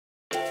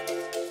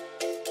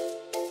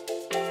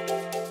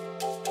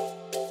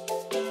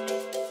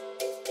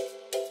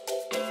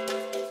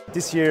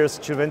This year's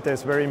Chillventa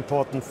is a very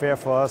important fair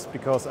for us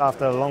because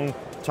after a long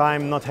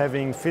time not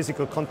having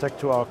physical contact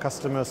to our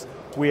customers,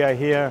 we are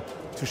here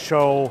to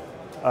show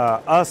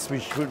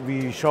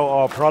we show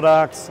our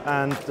products,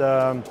 and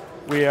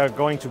we are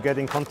going to get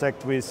in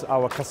contact with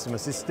our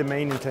customers. This is the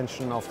main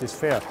intention of this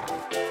fair.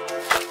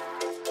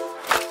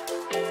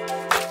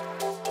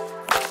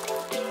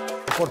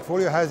 The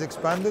portfolio has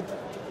expanded,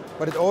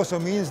 but it also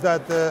means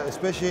that,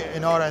 especially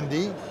in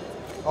R&D,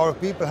 our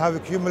people have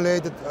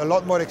accumulated a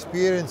lot more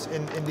experience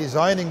in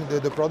designing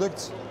the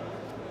products.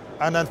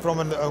 And then from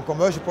a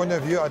commercial point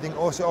of view, I think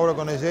also our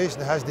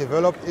organization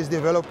is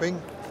developing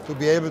to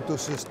be able to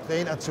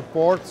sustain and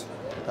support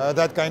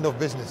that kind of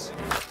business.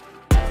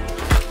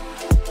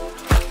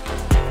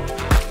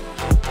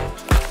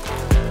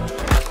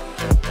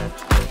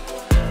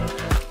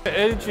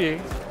 LG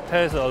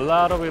has a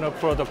lot of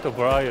product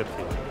variety.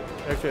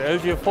 Actually,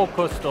 LG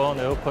focused on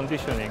air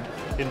conditioning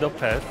in the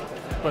past,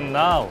 but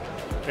now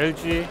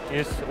LG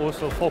is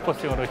also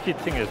focusing on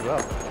heating as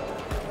well.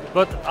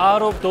 But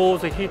out of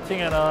those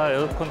heating and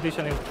air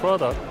conditioning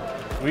products,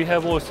 we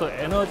have also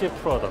energy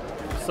products,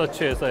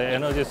 such as an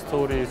energy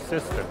storage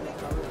system.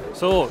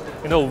 So,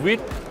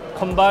 with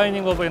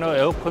combining of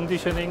air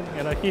conditioning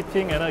and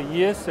heating and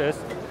ESS,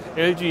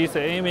 LG is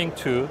aiming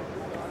to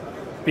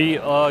be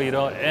an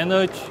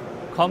energy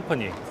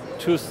company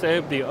to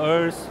save the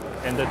earth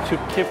and to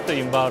keep the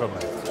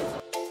environment.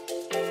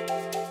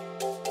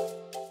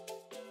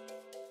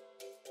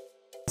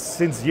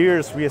 Since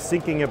years we are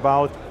thinking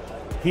about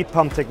heat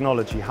pump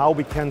technology, how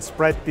we can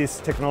spread this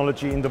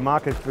technology in the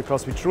market,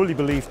 because we truly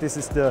believe this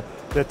is the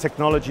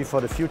technology for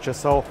the future.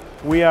 So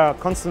we are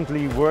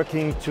constantly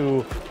working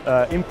to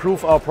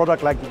improve our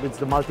product, like with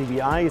the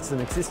multi-VI. It's an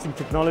existing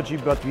technology,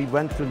 but we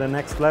went to the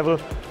next level.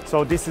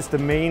 So this is the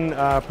main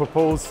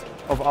purpose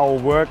of our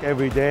work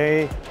every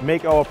day: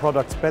 make our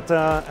products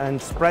better and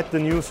spread the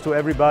news to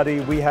everybody.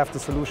 We have the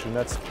solution.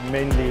 That's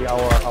mainly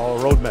our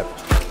roadmap,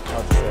 I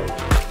would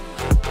say.